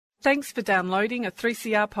Thanks for downloading a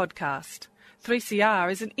 3CR podcast.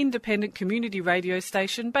 3CR is an independent community radio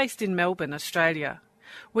station based in Melbourne, Australia.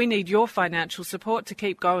 We need your financial support to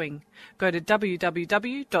keep going. Go to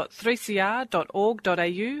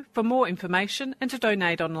www.3cr.org.au for more information and to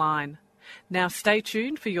donate online. Now stay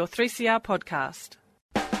tuned for your 3CR podcast.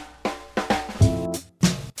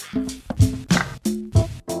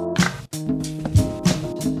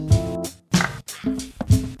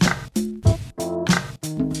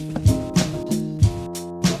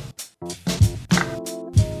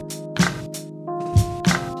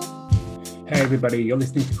 Hey everybody, you're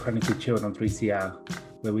listening to Chronically Chilled on 3CR,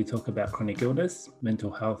 where we talk about chronic illness, mental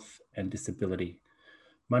health and disability.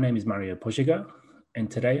 My name is Mario Poshiga, and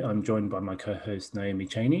today I'm joined by my co-host Naomi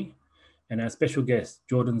Cheney and our special guest,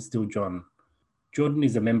 Jordan Steele-John. Jordan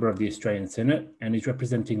is a member of the Australian Senate and is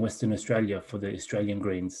representing Western Australia for the Australian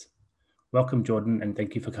Greens. Welcome, Jordan, and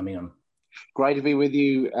thank you for coming on. Great to be with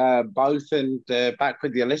you both and back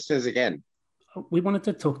with your listeners again. We wanted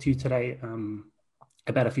to talk to you today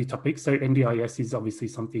about a few topics. So NDIS is obviously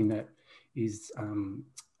something that is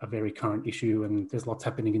a very current issue, and there's lots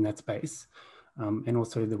happening in that space. And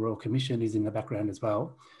also the Royal Commission is in the background as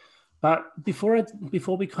well. But before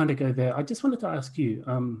we kind of go there, I just wanted to ask you,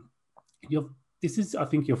 this is, I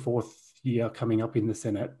think, your fourth year coming up in the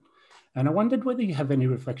Senate. And I wondered whether you have any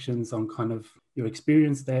reflections on kind of your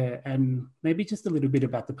experience there and maybe just a little bit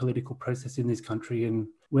about the political process in this country and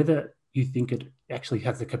whether you think it actually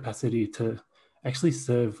has the capacity to actually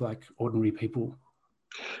serve like ordinary people.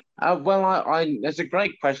 That's a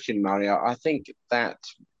great question, Mario. I think that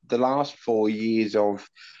the last 4 years of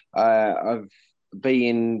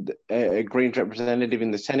being a Greens representative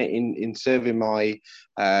in the Senate, in serving my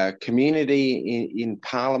community in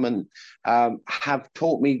Parliament, have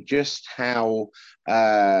taught me just how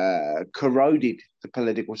corroded the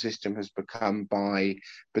political system has become by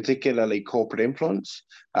particularly corporate influence,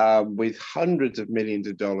 with hundreds of millions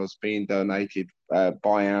of dollars being donated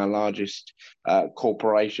by our largest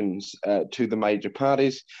corporations to the major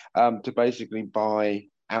parties to basically buy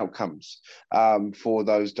outcomes for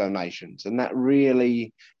those donations. And that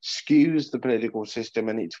really skews the political system,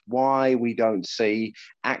 and it's why we don't see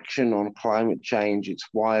action on climate change. It's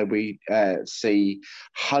why we see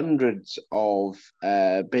hundreds of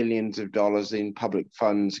billions of dollars in public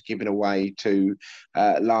funds given away to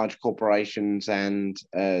large corporations and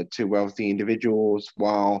to wealthy individuals,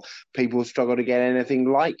 while people struggle to get anything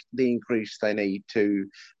like the increase they need to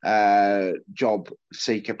job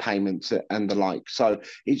seeker payments and the like. So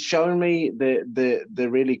it's shown me the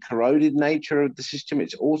really corroded nature of the system.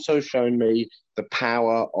 It's also shown me the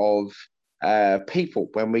power of people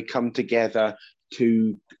when we come together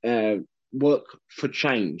to work for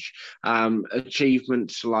change.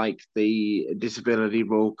 Achievements like the Disability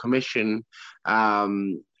Royal Commission are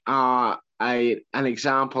an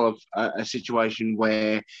example of a situation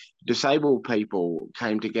where disabled people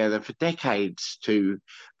came together for decades to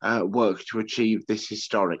work to achieve this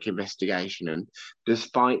historic investigation. And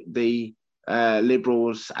despite the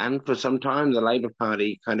Liberals and for some time the Labour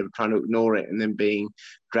Party kind of trying to ignore it and then being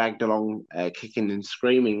dragged along kicking and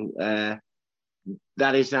screaming,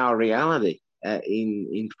 that is now a reality.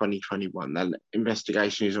 In 2021, that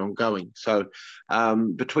investigation is ongoing. So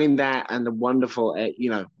between that and the wonderful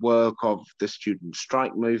work of the student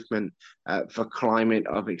strike movement for climate,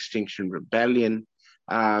 of Extinction Rebellion,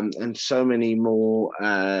 and so many more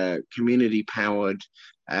community powered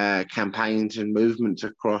campaigns and movements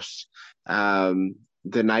across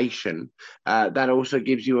the nation, that also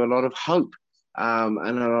gives you a lot of hope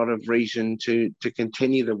and a lot of reason to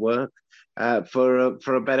continue the work for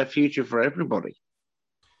a better future for everybody.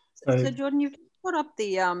 So Jordan, you've brought up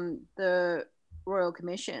the Royal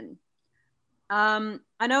Commission. I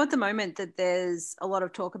know at the moment that there's a lot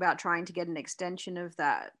of talk about trying to get an extension of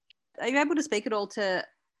that. Are you able to speak at all to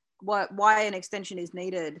why an extension is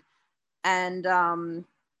needed, and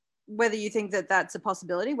whether you think that that's a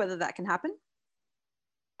possibility, whether that can happen?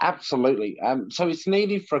 Absolutely. So it's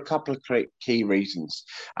needed for a couple of key reasons.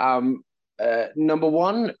 Number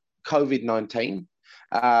one, COVID-19.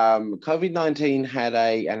 COVID-19 had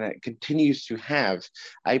and it continues to have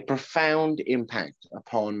a profound impact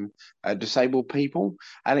upon disabled people,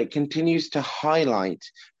 and it continues to highlight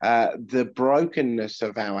the brokenness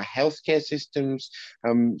of our healthcare systems,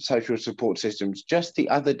 social support systems. Just the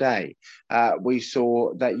other day, we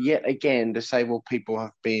saw that yet again, disabled people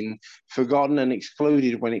have been forgotten and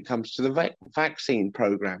excluded when it comes to the vaccine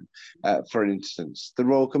program. For instance, the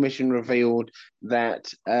Royal Commission revealed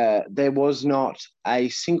that there was not a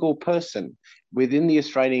single person within the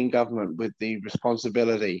Australian government with the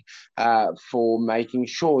responsibility for making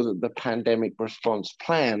sure that the pandemic response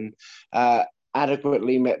plan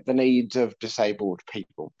adequately met the needs of disabled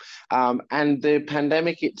people. And the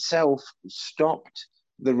pandemic itself stopped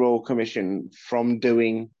the Royal Commission from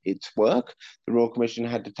doing its work. The Royal Commission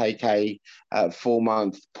had to take a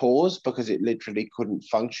 4-month pause because it literally couldn't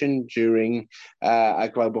function during a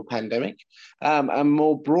global pandemic. And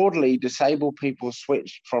more broadly, disabled people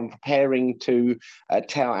switched from preparing to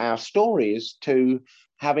tell our stories to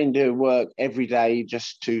having to work every day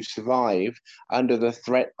just to survive under the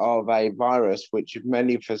threat of a virus, which, if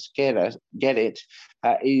many of us get it,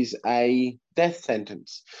 is a death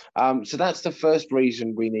sentence. So that's the first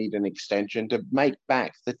reason we need an extension, to make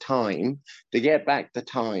back the time, to get back the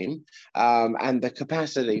time and the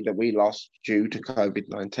capacity that we lost due to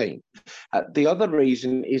COVID-19. The other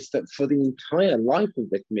reason is that for the entire life of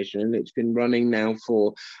the Commission, and it's been running now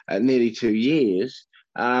for nearly 2 years,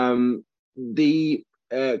 the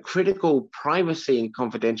critical privacy and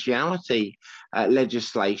confidentiality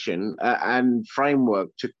legislation and framework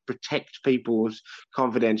to protect people's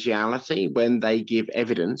confidentiality when they give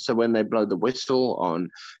evidence, so when they blow the whistle on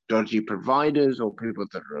dodgy providers or people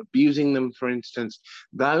that are abusing them, for instance,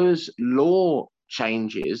 those law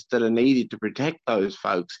changes that are needed to protect those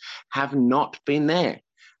folks have not been there.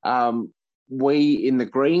 We in the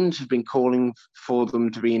Greens have been calling for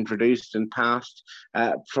them to be introduced and passed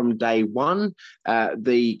from day one.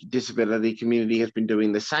 The disability community has been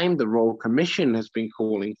doing the same. The Royal Commission has been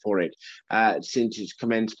calling for it since its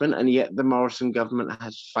commencement, and yet the Morrison government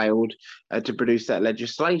has failed to produce that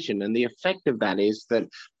legislation. And the effect of that is that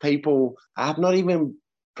people have not even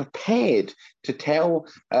prepared to tell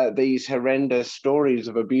these horrendous stories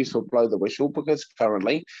of abuse or blow the whistle, because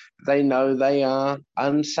currently they know they are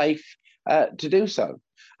unsafe to do so.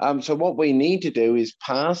 So what we need to do is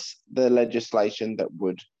pass the legislation that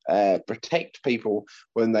would protect people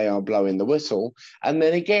when they are blowing the whistle, and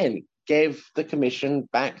then again give the Commission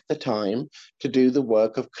back the time to do the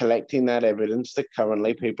work of collecting that evidence that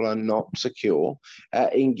currently people are not secure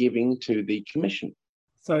in giving to the Commission.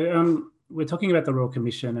 So we're talking about the Royal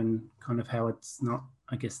Commission and kind of how it's not,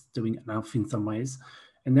 I guess, doing enough in some ways.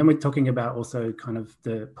 And then we're talking about also kind of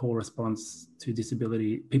the poor response to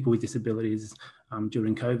people with disabilities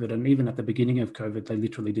during COVID. And even at the beginning of COVID, they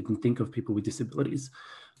literally didn't think of people with disabilities.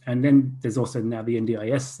 And then there's also now the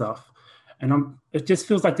NDIS stuff. And it just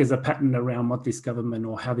feels like there's a pattern around what this government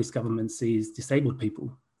or how this government sees disabled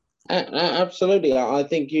people. Absolutely. I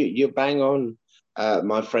think you're bang on,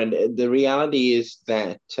 my friend. The reality is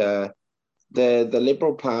that the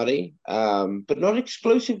Liberal Party, but not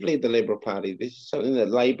exclusively the Liberal Party. This is something that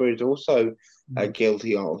Labor is also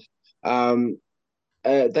guilty of.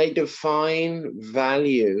 They define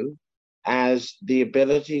value as the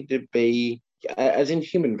ability to be, as in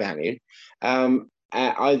human value,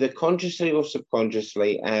 either consciously or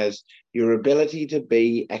subconsciously, as your ability to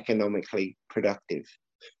be economically productive.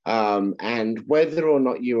 And whether or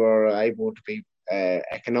not you are able to be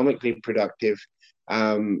economically productive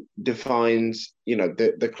defines,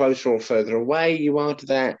 the closer or further away you are to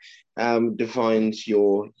that, defines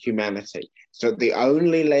your humanity. So the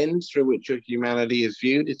only lens through which your humanity is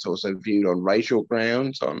viewed, it's also viewed on racial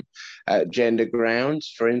grounds, on gender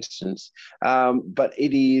grounds, for instance. But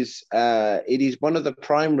it is one of the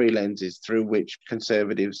primary lenses through which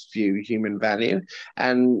Conservatives view human value.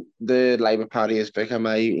 And the Labor Party has become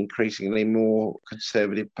a increasingly more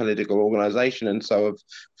conservative political organisation, and so have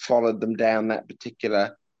followed them down that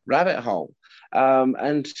particular rabbit hole.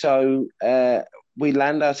 And so we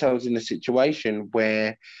land ourselves in a situation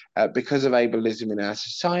where, because of ableism in our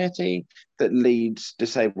society, that leads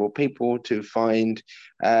disabled people to find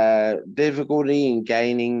difficulty in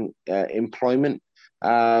gaining employment,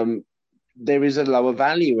 there is a lower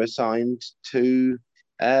value assigned to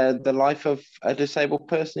the life of a disabled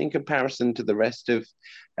person in comparison to the rest of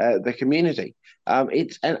the community.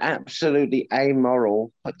 It's an absolutely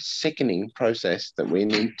amoral but sickening process that we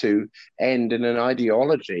need to end, in an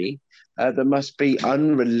ideology that must be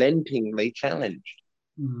unrelentingly challenged.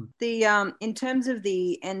 The in terms of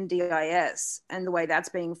the NDIS and the way that's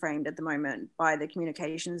being framed at the moment by the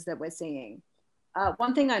communications that we're seeing,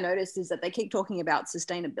 one thing I noticed is that they keep talking about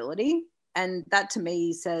sustainability, and that to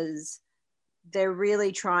me says they're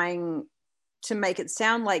really trying to make it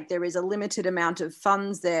sound like there is a limited amount of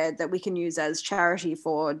funds there that we can use as charity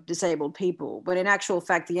for disabled people, when in actual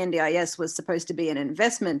fact the NDIS was supposed to be an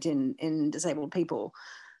investment in disabled people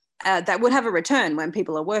that would have a return when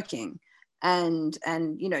people are working, and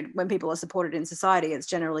when people are supported in society, it's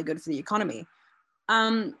generally good for the economy.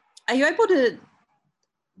 Are you able to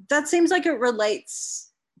that seems like it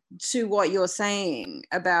relates to what you're saying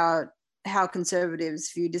about how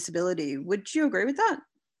conservatives view disability. Would you agree with that?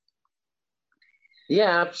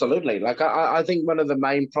 Yeah, absolutely. Like, I think one of the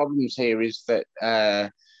main problems here is that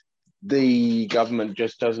the government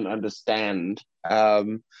just doesn't understand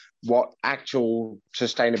what actual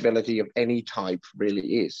sustainability of any type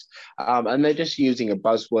really is. And they're just using a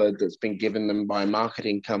buzzword that's been given them by a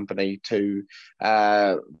marketing company to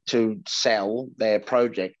sell their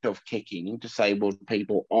project of kicking disabled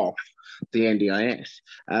people off the NDIS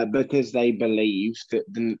because they believe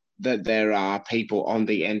that there are people on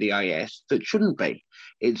the NDIS that shouldn't be.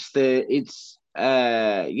 It's the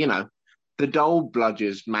Dole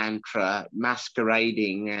Bludgers mantra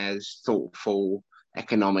masquerading as thoughtful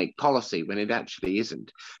economic policy when it actually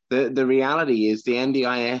isn't. The reality is the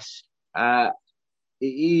NDIS, it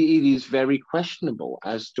is very questionable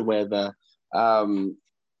as to whether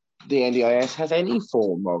the NDIS has any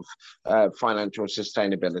form of financial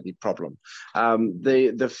sustainability problem.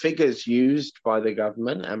 The figures used by the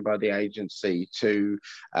government and by the agency to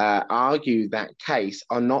argue that case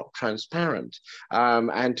are not transparent.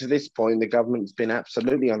 And to this point, the government's been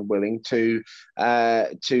absolutely unwilling to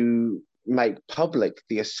make public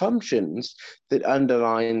the assumptions that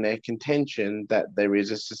underline their contention that there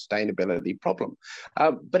is a sustainability problem.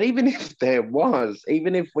 But even if there was,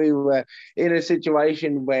 even if we were in a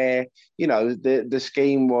situation where, the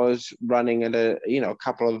scheme was running at a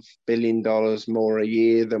couple of $1 billion more a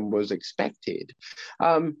year than was expected,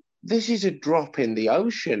 this is a drop in the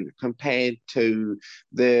ocean compared to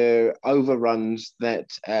the overruns that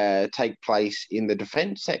take place in the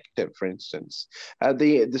defense sector, for instance.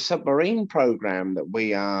 The submarine program that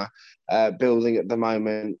we are building at the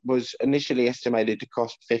moment was initially estimated to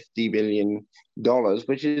cost $50 billion,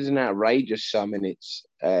 which is an outrageous sum in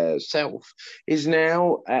itself, is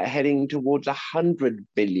now heading towards $100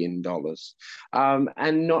 billion.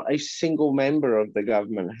 And not a single member of the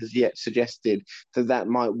government has yet suggested that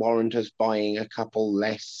might warrant us buying a couple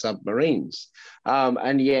less submarines.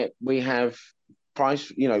 And yet we have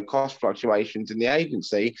cost fluctuations in the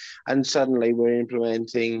agency, and suddenly we're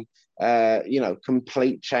implementing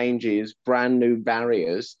complete changes, brand new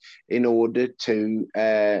barriers in order to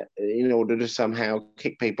somehow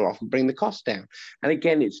kick people off and bring the cost down. And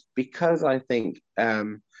again, it's because I think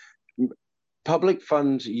public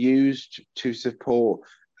funds used to support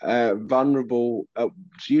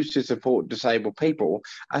used to support disabled people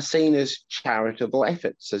are seen as charitable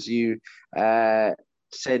efforts, as you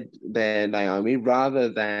said there, Naomi, rather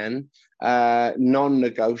than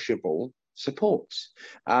non-negotiable supports.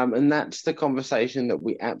 And that's the conversation that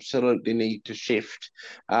we absolutely need to shift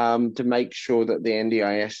to make sure that the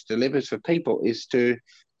NDIS delivers for people, is to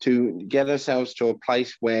get ourselves to a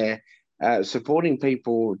place where supporting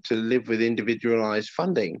people to live with individualized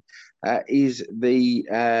funding is the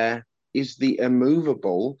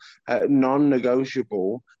immovable,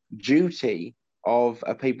 non-negotiable duty of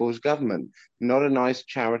a people's government, not a nice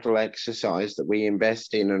charitable exercise that we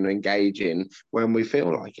invest in and engage in when we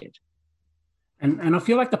feel like it. And I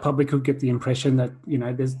feel like the public could get the impression that,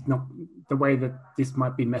 there's not, the way that this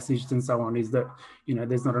might be messaged and so on is that,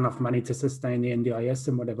 there's not enough money to sustain the NDIS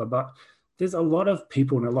and whatever. But there's a lot of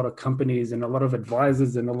people and a lot of companies and a lot of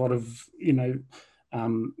advisors and a lot of,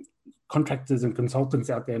 contractors and consultants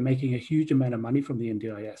out there making a huge amount of money from the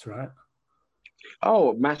NDIS, right?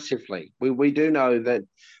 Oh, massively. We do know that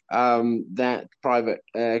that private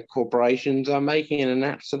corporations are making an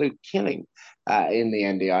absolute killing in the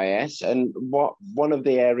NDIS. And one of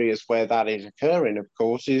the areas where that is occurring, of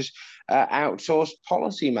course, is outsourced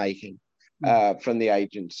policy making from the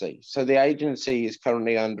agency. So the agency is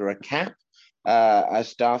currently under a cap, a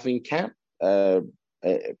staffing cap,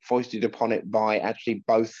 foisted upon it by actually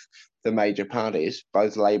both the major parties,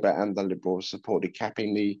 both Labour and the Liberals, supported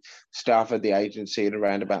capping the staff of the agency at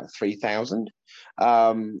around about 3,000,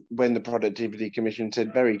 when the Productivity Commission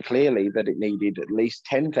said very clearly that it needed at least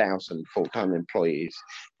 10,000 full-time employees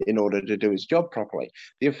in order to do its job properly.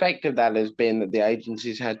 The effect of that has been that the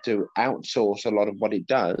agency's had to outsource a lot of what it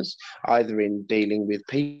does, either in dealing with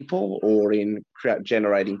people or in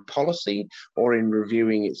generating policy or in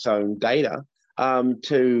reviewing its own data,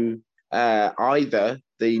 to either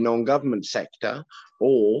the non-government sector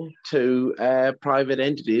or to private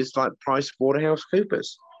entities like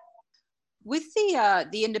PricewaterhouseCoopers. With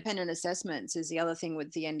the independent assessments is the other thing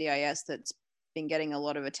with the NDIS that's been getting a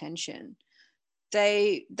lot of attention.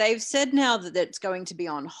 They've said now that it's going to be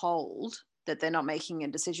on hold, that they're not making a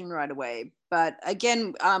decision right away. But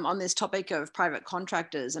again, on this topic of private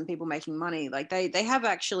contractors and people making money, like they have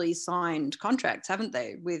actually signed contracts, haven't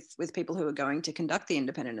they, with people who are going to conduct the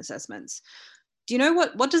independent assessments. Do you know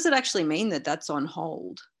what does it actually mean that that's on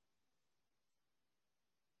hold?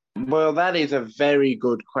 Well, that is a very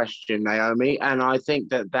good question, Naomi. And I think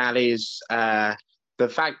that is the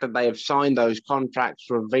fact that they have signed those contracts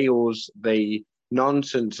reveals the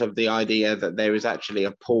nonsense of the idea that there is actually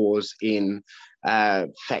a pause in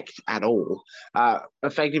effect at all.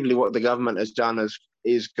 Effectively, what the government has done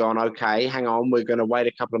is gone, okay, hang on, we're going to wait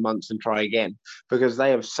a couple of months and try again, because they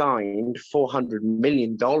have signed $400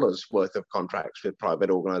 million worth of contracts with private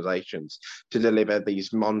organizations to deliver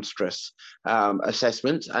these monstrous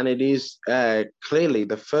assessments. And it is clearly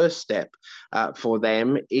the first step for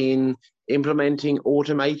them in implementing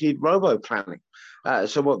automated robo-planning.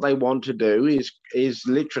 So what they want to do is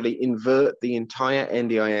literally invert the entire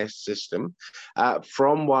NDIS system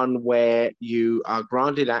from one where you are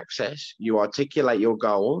granted access, you articulate your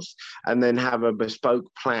goals, and then have a bespoke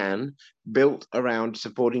plan built around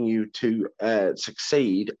supporting you to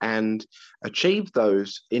succeed and achieve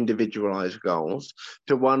those individualized goals,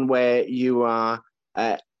 to one where you are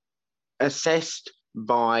assessed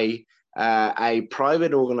by a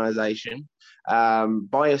private organization,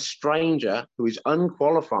 by a stranger who is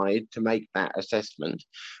unqualified to make that assessment.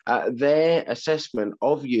 Their assessment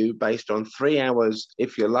of you based on 3 hours,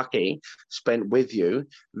 if you're lucky, spent with you,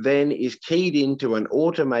 then is keyed into an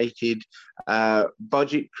automated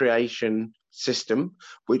budget creation system,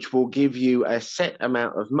 which will give you a set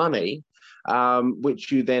amount of money,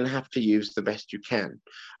 which you then have to use the best you can.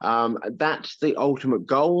 That's the ultimate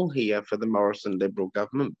goal here for the Morrison Liberal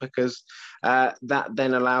government, because that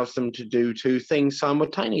then allows them to do two things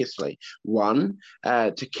simultaneously. One,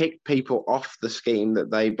 to kick people off the scheme that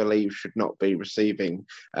they believe should not be receiving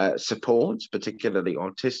support, particularly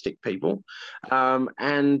autistic people,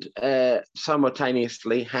 and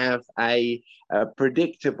simultaneously have a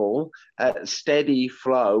predictable, steady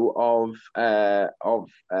flow of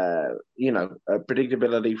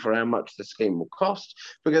predictability for how much the scheme will cost,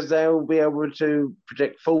 because they'll be able to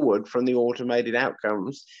project forward from the automated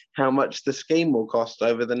outcomes how much the scheme will cost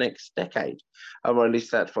over the next decade, or at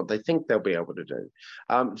least that's what they think they'll be able to do.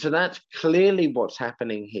 So that's clearly what's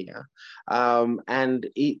happening here, and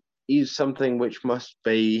it is something which must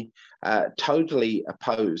be totally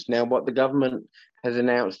opposed. Now, what the government has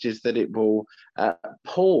announced is that it will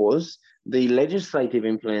pause the legislative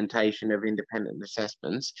implementation of independent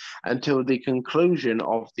assessments until the conclusion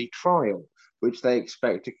of the trial, which they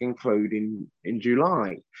expect to conclude in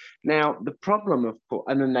July. Now, the problem, of course,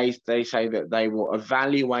 and then they say that they will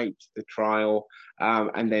evaluate the trial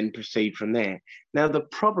and then proceed from there. Now, the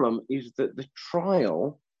problem is that the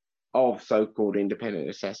trial of so-called independent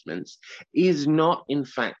assessments is not, in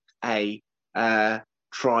fact, a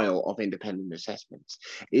trial of independent assessments.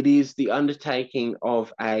 It is the undertaking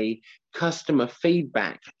of a customer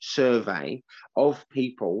feedback survey of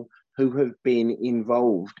people who have been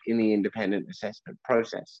involved in the independent assessment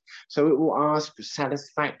process. So it will ask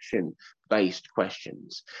satisfaction-based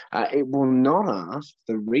questions. It will not ask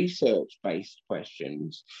the research-based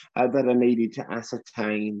questions that are needed to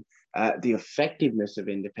ascertain the effectiveness of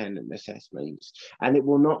independent assessments, and it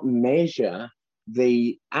will not measure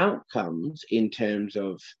the outcomes in terms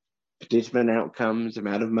of participant outcomes,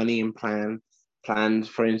 amount of money in plans,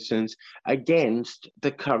 for instance, against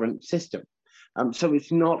the current system. So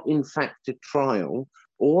it's not, in fact, a trial.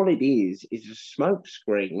 All it is a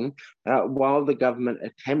smokescreen while the government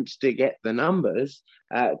attempts to get the numbers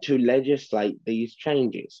to legislate these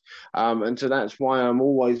changes. And so that's why I'm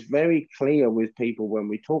always very clear with people when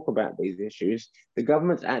we talk about these issues. The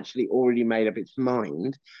government's actually already made up its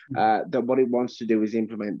mind that what it wants to do is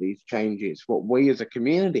implement these changes. What we as a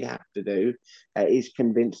community have to do is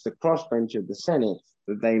convince the crossbench of the Senate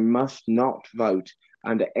that they must not vote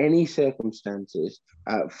under any circumstances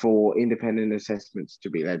for independent assessments to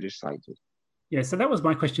be legislated. Yeah, so that was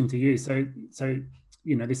my question to you. So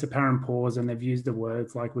this apparent pause, and they've used the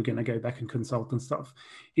words like we're going to go back and consult and stuff.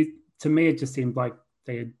 To me, it just seemed like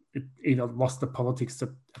they had either lost the politics at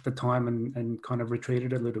the time and kind of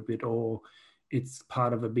retreated a little bit, or it's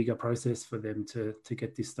part of a bigger process for them to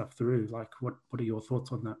get this stuff through. Like, what are your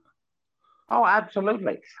thoughts on that? Oh,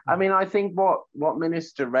 absolutely. I mean, I think what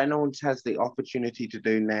Minister Reynolds has the opportunity to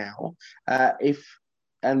do now,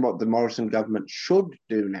 and what the Morrison government should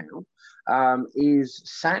do now, is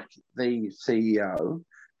sack the CEO,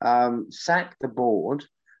 sack the board,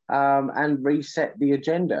 and reset the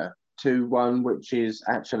agenda to one which is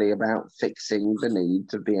actually about fixing the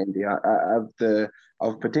needs of the NDI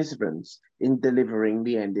of participants in delivering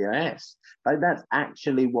the NDIS. Like, that's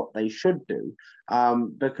actually what they should do,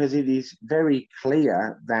 because it is very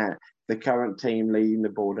clear that the current team leading the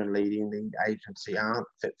board and leading the agency aren't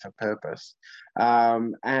fit for purpose,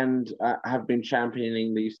 and have been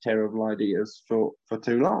championing these terrible ideas for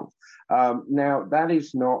too long. Now, that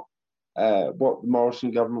is not what the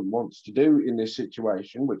Morrison government wants to do in this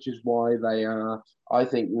situation, which is why they are, I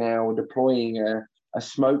think, now deploying a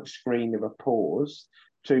smoke screen of a pause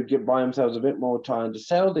to buy themselves a bit more time to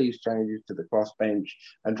sell these changes to the crossbench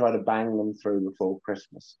and try to bang them through before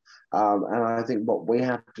Christmas. And I think what we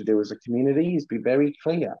have to do as a community is be very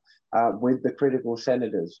clear with the critical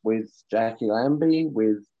senators, with Jackie Lambie,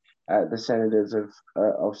 with the senators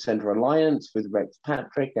of Centre Alliance, with Rex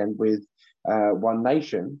Patrick, and with One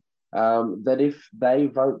Nation, that if they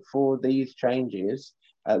vote for these changes,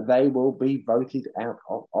 they will be voted out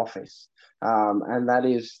of office. And that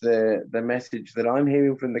is the message that I'm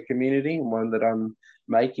hearing from the community, and one that I'm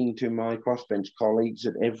making to my crossbench colleagues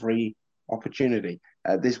at every opportunity.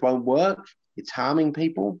 This won't work. It's harming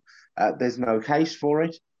people. There's no case for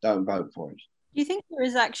it. Don't vote for it. Do you think there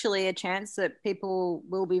is actually a chance that people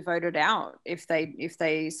will be voted out if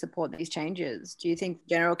they support these changes? Do you think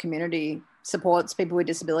the general community supports people with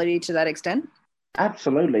disability to that extent?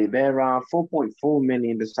 Absolutely. There are 4.4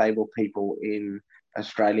 million disabled people in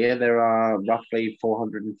Australia. There are roughly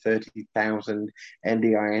 430,000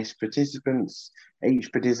 NDIS participants.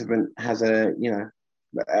 Each participant has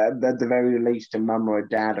at the very least, a mum or a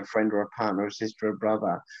dad, a friend or a partner, a sister or a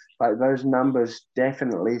brother. Like, those numbers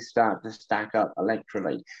definitely start to stack up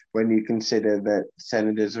electorally when you consider that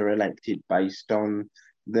senators are elected based on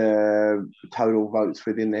the total votes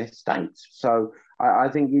within their states. So I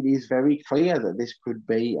think it is very clear that this could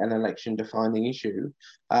be an election-defining issue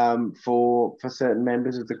for certain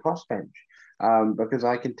members of the crossbench. Because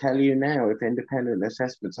I can tell you now, if independent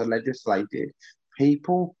assessments are legislated,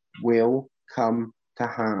 people will come to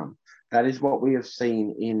harm. That is what we have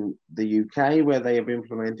seen in the UK, where they have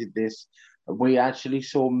implemented this. We actually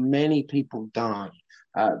saw many people die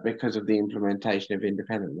because of the implementation of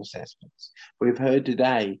independent assessments. We've heard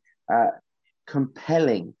today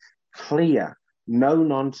compelling, clear,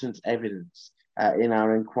 no-nonsense evidence in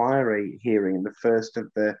our inquiry hearing, the first of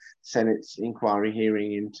the Senate's inquiry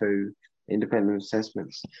hearing into independent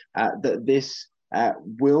assessments, that this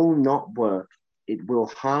will not work. It will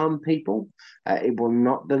harm people, it will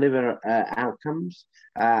not deliver outcomes,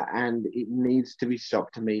 and it needs to be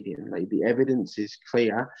stopped immediately. The evidence is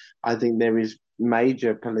clear. I think there is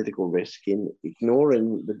major political risk in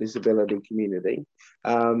ignoring the disability community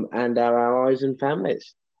and our allies and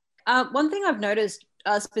families. One thing I've noticed,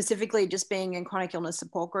 specifically just being in chronic illness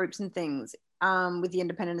support groups and things with the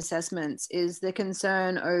independent assessments, is the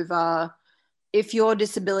concern over if your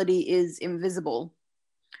disability is invisible.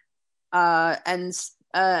 And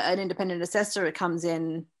an independent assessor comes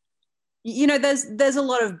in, there's a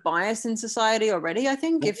lot of bias in society already, I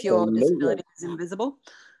think, if your disability is invisible.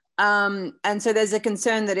 And so there's a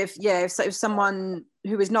concern that if someone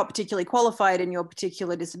who is not particularly qualified in your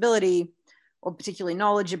particular disability or particularly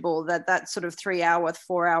knowledgeable, that sort of 3-hour,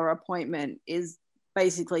 4-hour appointment is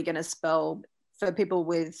basically going to spell, for people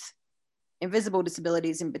with invisible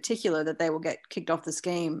disabilities in particular, that they will get kicked off the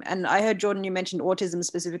scheme. And I heard, Jordan, you mentioned autism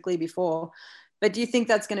specifically before, but do you think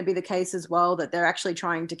that's going to be the case as well, that they're actually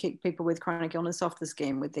trying to kick people with chronic illness off the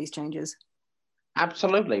scheme with these changes?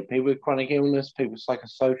 Absolutely. People with chronic illness, people with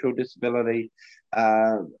psychosocial disability,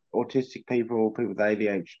 autistic people, people with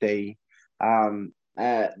ADHD.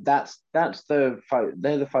 They're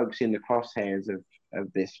the folks in the crosshairs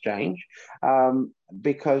of this change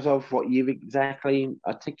because of what you've exactly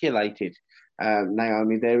articulated,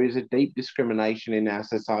 Naomi. There is a deep discrimination in our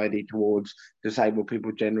society towards disabled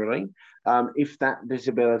people generally. If that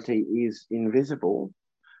disability is invisible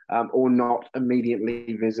or not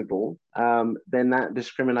immediately visible, then that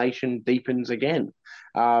discrimination deepens again.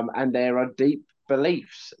 And there are deep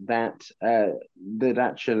beliefs that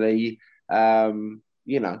actually,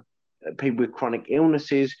 people with chronic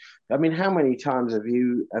illnesses. I mean, how many times have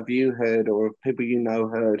you heard, or have people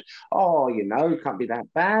heard, oh, can't be that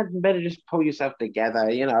bad, you better just pull yourself together,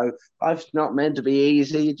 life's not meant to be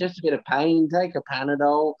easy, just a bit of pain, take a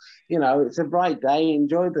Panadol, it's a bright day,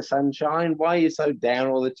 enjoy the sunshine, why are you so down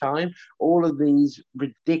all the time? All of these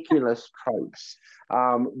ridiculous tropes.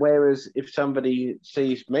 Whereas if somebody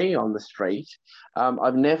sees me on the street,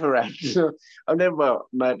 I've never had,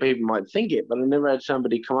 people might think it, but I've never had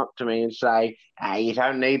somebody come up to me and say, hey, you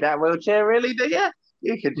don't need that wheelchair, really, do you?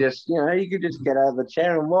 You could just, get out of the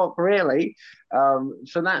chair and walk, really.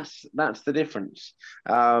 So that's the difference.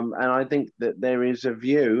 And I think that there is a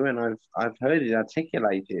view, and I've heard it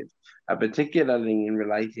articulated, particularly in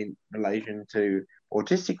relation to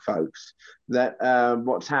autistic folks, that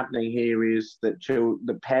what's happening here is that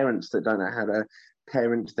the parents that don't know how to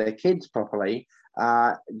parent their kids properly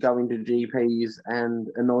going to GPs and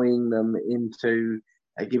annoying them into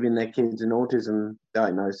giving their kids an autism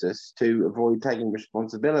diagnosis to avoid taking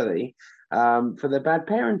responsibility for their bad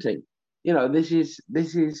parenting. You know, this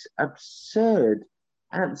is absurd,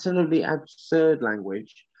 absolutely absurd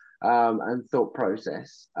language and thought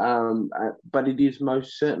process. But it is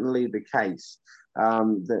most certainly the case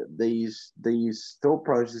that these thought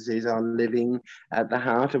processes are living at the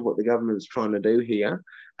heart of what the government's trying to do here,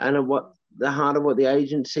 and at the heart of what the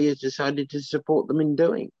agency has decided to support them in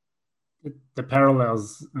doing. The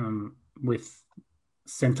parallels with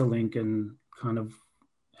Centrelink and kind of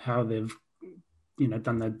how they've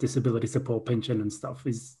done the disability support pension and stuff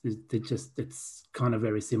is it's kind of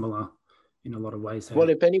very similar in a lot of ways. Well,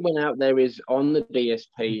 if anyone out there is on the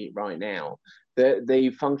DSP right now,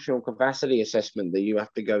 the functional capacity assessment that you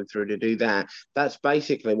have to go through to do that's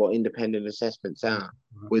basically what independent assessments are,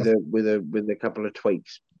 with a couple of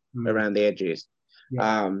tweaks around the edges.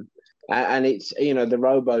 Yeah. And it's, the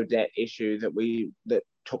robo-debt issue that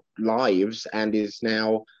took lives and is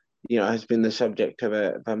now, has been the subject of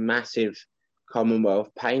a massive Commonwealth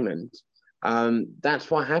payment. That's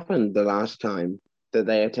what happened the last time that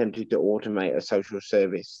they attempted to automate a social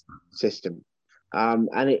service system.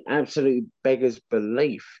 And it absolutely beggars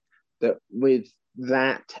belief that with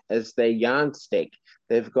that as their yardstick,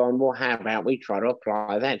 they've gone, well, how about we try to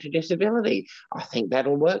apply that to disability? I think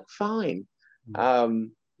that'll work fine. They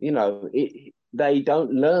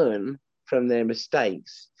don't learn from their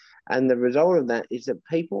mistakes. And the result of that is that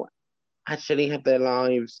people actually have their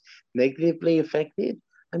lives negatively affected.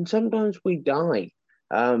 And sometimes we die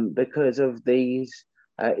because of these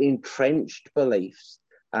entrenched beliefs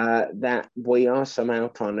that we are somehow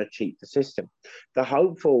trying to cheat the system. The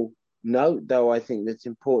hopeful note, though, I think that's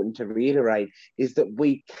important to reiterate is that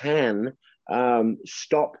we can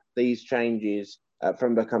stop these changes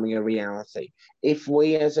from becoming a reality. If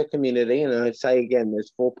we as a community, and I'd say again,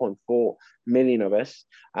 there's 4.4 million of us,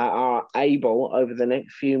 are able over the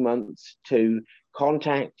next few months to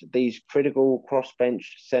contact these critical crossbench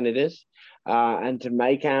senators and to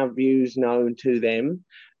make our views known to them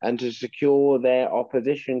and to secure their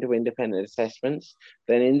opposition to independent assessments,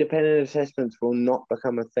 then independent assessments will not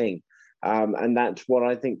become a thing. And that's what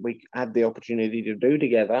I think we have the opportunity to do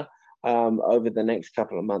together over the next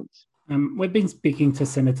couple of months. We've been speaking to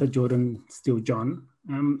Senator Jordan Steele-John.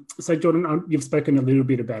 So Jordan, you've spoken a little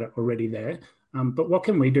bit about it already there, but what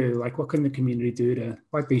can we do? Like, what can the community do to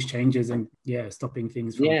fight these changes and, stopping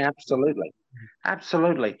things from... Yeah, absolutely.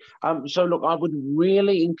 Absolutely. So look, I would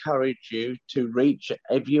really encourage you to reach,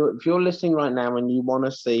 if you're listening right now and you want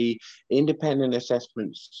to see independent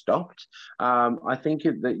assessments stopped, I think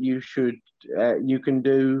that you can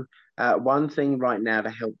do one thing right now to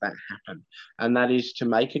help that happen, and that is to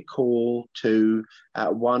make a call to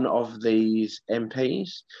one of these MPs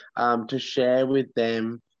to share with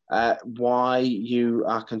them why you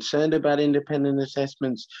are concerned about independent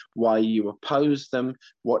assessments, why you oppose them,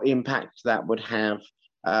 what impact that would have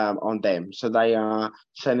on them. So they are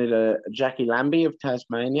Senator Jackie Lambie of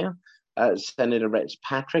Tasmania, Senator Rex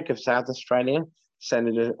Patrick of South Australia,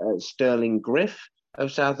 Senator Sterling Griff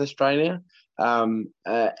of South Australia,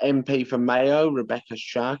 MP for Mayo, Rebecca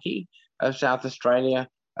Sharkey of South Australia,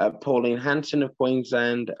 Pauline Hanson of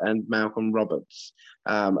Queensland, and Malcolm Roberts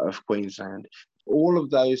of Queensland. All of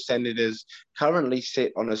those senators currently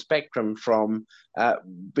sit on a spectrum from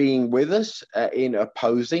being with us in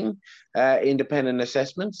opposing independent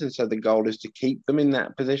assessments, and so the goal is to keep them in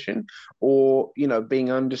that position, or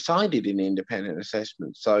being undecided in independent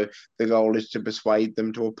assessments. So the goal is to persuade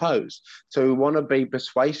them to oppose. So we want to be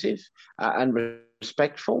persuasive and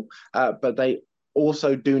respectful, but they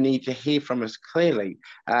also do need to hear from us clearly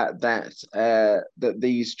that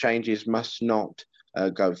these changes must not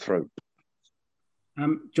go through.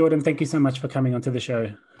 Jordan, thank you so much for coming onto the show.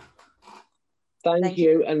 Thank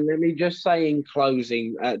you. And let me just say in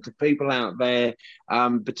closing to people out there,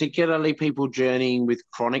 particularly people journeying with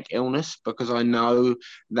chronic illness, because I know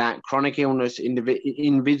that chronic illness,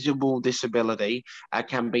 invisible disability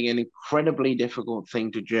can be an incredibly difficult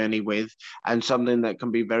thing to journey with, and something that can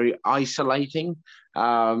be very isolating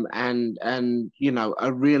and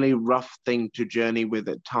a really rough thing to journey with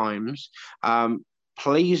at times.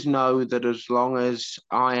 Please know that as long as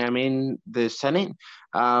I am in the Senate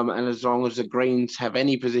and as long as the Greens have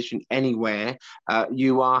any position anywhere,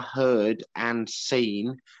 you are heard and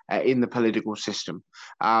seen in the political system.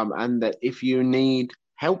 And that if you need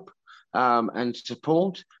help, and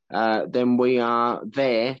support, then we are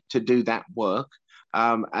there to do that work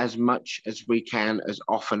as much as we can, as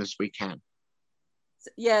often as we can.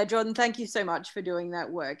 Yeah, Jordan, thank you so much for doing that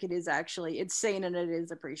work. It is actually, it's seen and it is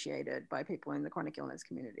appreciated by people in the chronic illness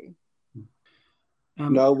community.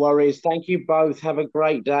 No worries. Thank you both. Have a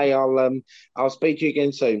great day. I'll speak to you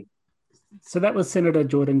again soon. So that was Senator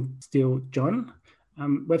Jordan Steele-John.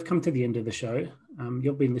 We've come to the end of the show.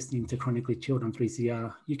 You've been listening to Chronically Chilled on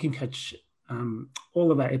 3CR. You can catch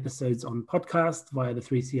all of our episodes on podcast via the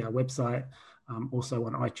 3CR website, also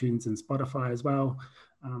on iTunes and Spotify as well.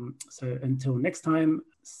 So until next time,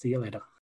 see you later.